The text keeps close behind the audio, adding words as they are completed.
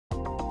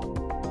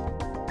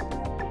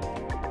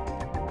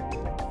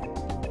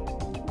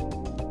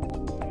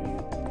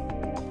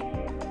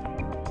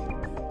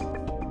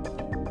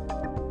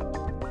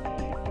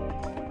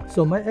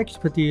So my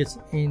expertise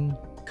in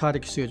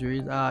cardiac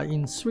surgeries are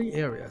in 3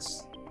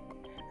 areas.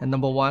 And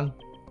number 1,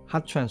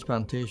 heart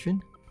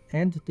transplantation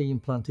and the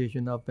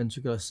implantation of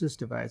ventricular assist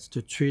device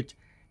to treat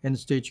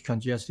end-stage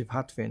congestive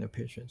heart failure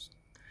patients.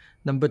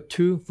 Number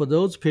 2, for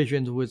those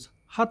patients with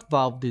heart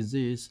valve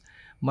disease,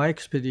 my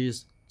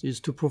expertise is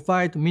to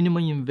provide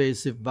minimally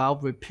invasive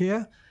valve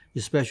repair,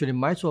 especially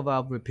mitral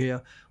valve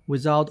repair,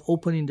 without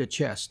opening the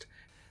chest.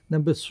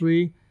 Number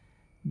 3,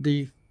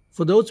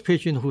 for those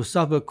patients who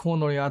suffer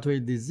coronary artery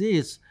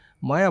disease,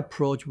 my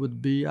approach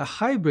would be a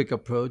hybrid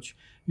approach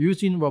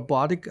using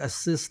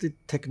robotic-assisted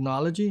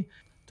technology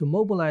to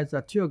mobilize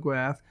arterial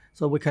graft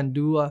so we can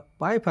do a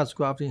bypass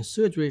grafting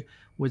surgery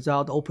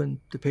without opening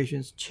the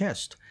patient's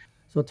chest.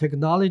 So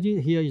technology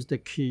here is the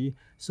key.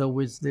 So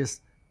with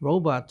this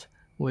robot,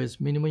 with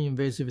minimally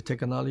invasive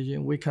technology,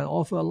 we can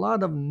offer a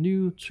lot of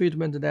new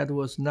treatment that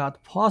was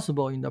not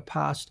possible in the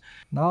past.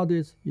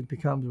 Nowadays, it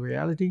becomes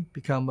reality,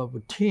 become a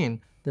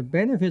routine. The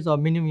benefits of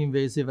minimally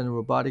invasive and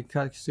robotic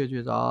cardiac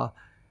surgeries are,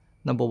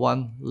 number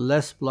 1,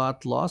 less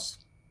blood loss,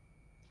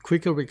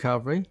 quicker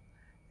recovery,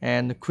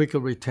 and quicker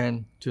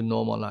return to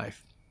normal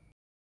life.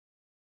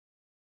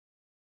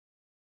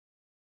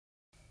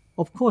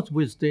 Of course,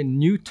 with the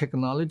new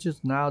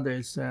technologies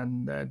nowadays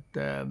and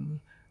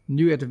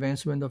new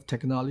advancement of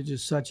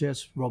technologies such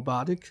as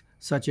robotics,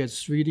 such as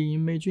 3D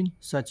imaging,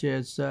 such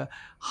as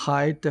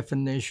high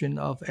definition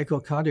of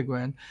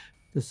echocardiogram,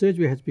 the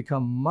surgery has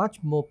become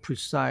much more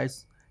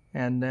precise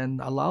and then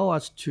allow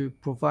us to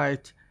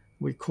provide,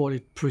 we call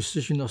it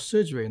precision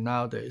surgery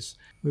nowadays.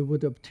 We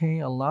would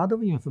obtain a lot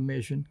of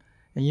information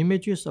and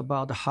images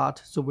about the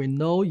heart so we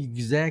know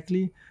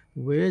exactly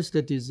where's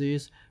the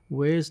disease,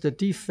 where's the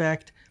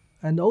defect,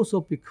 and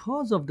also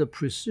because of the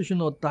precision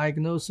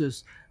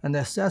diagnosis and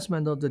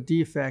assessment of the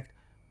defect,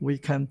 we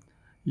can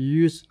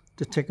use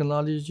the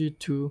technology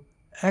to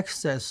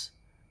access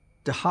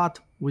the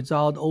heart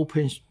without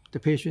opening the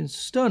patient's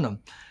sternum,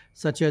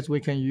 such as we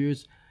can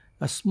use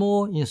a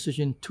small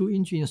incision,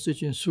 2-inch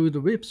incision through the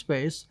rib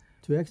space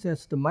to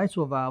access the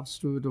mitral valves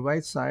through the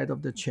right side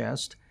of the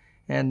chest,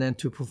 and then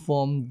to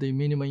perform the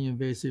minimally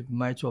invasive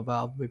mitral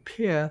valve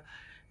repair.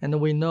 And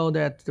we know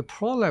that the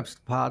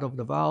prolapsed part of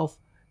the valve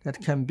that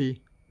can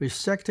be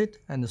resected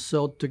and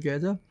sewed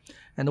together,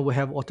 and we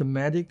have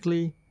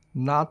automatically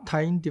knot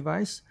tying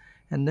device,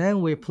 and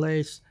then we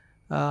place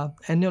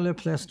annular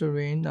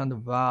plastering on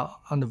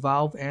the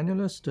valve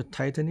annulus to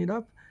tighten it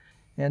up,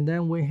 and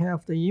then we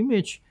have the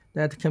image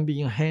that can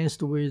be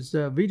enhanced with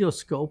video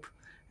scope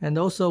and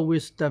also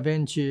with Da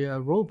Vinci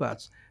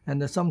robots.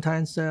 And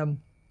sometimes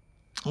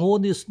all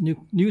these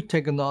new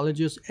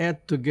technologies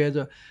add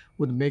together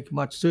would make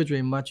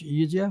surgery much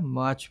easier,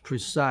 much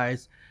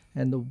precise,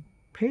 and the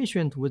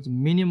patient with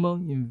minimal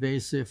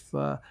invasive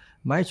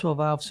mitral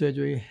valve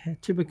surgery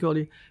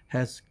typically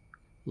has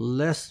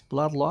less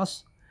blood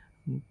loss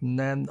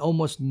and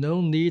almost no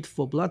need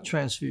for blood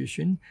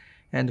transfusion,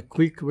 and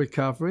quick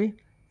recovery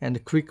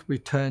and quick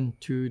return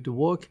to the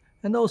work,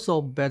 and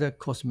also better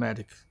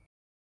cosmetics.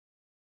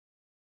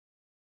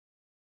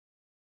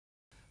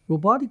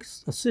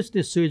 Robotics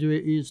assisted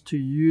surgery is to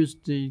use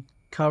the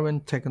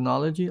current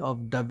technology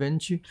of Da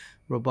Vinci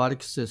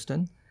robotic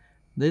system.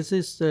 This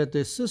is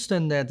the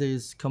system that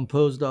is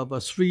composed of a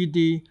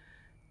 3D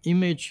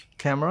image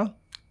camera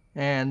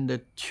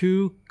and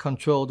 2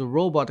 controlled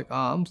robotic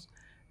arms,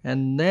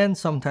 and then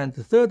sometimes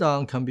the third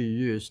arm can be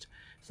used.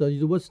 So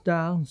it was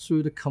done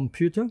through the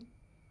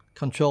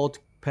computer-controlled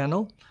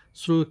panel,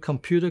 through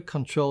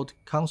computer-controlled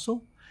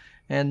console,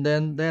 and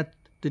then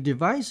the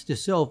device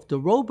itself, the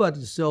robot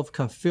itself,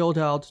 can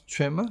filter out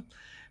tremor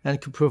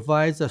and can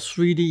provide a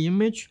 3D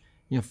image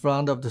in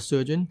front of the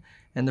surgeon,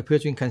 and the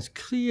patient can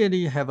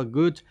clearly have a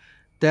good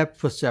depth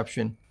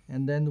perception,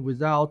 and then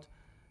without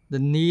the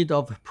need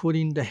of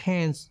putting the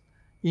hands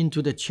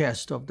into the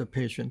chest of the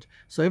patient.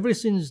 So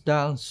everything is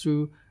done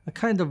through a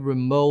kind of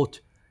remote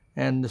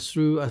and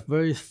through a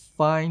very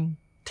fine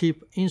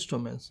tip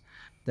instruments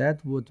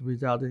that would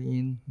result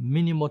in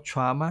minimal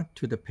trauma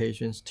to the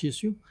patient's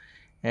tissue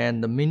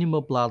and the minimal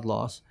blood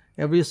loss.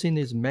 Everything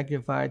is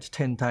magnified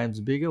 10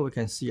 times bigger. We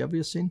can see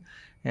everything,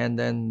 and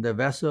then the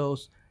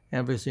vessels,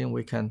 everything,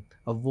 we can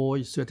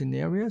avoid certain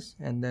areas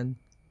and then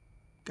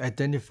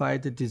identify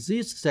the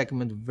disease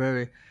segment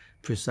very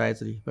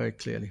precisely, very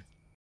clearly.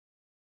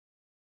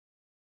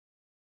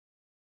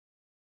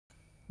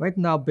 Right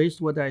now,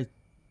 based on what I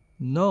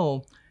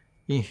know,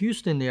 in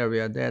Houston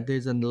area, that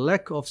there's a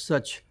lack of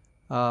such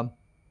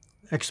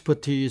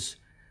expertise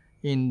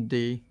in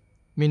the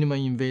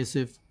minimally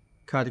invasive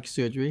cardiac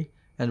surgery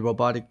and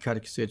robotic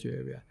cardiac surgery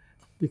area.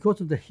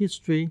 Because of the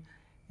history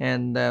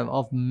and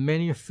of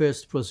many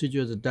first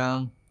procedures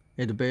done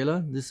at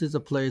Baylor, this is a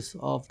place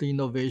of the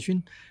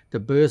innovation, the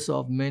birth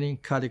of many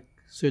cardiac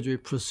surgery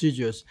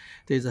procedures.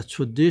 There's a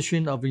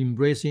tradition of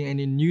embracing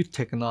any new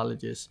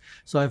technologies.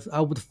 So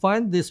I would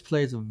find this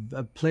place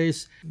a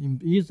place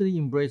easily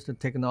embrace the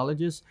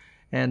technologies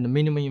and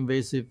minimally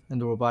invasive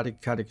and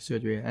robotic cardiac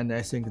surgery. And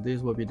I think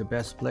this will be the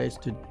best place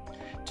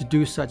to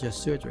do such a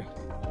surgery.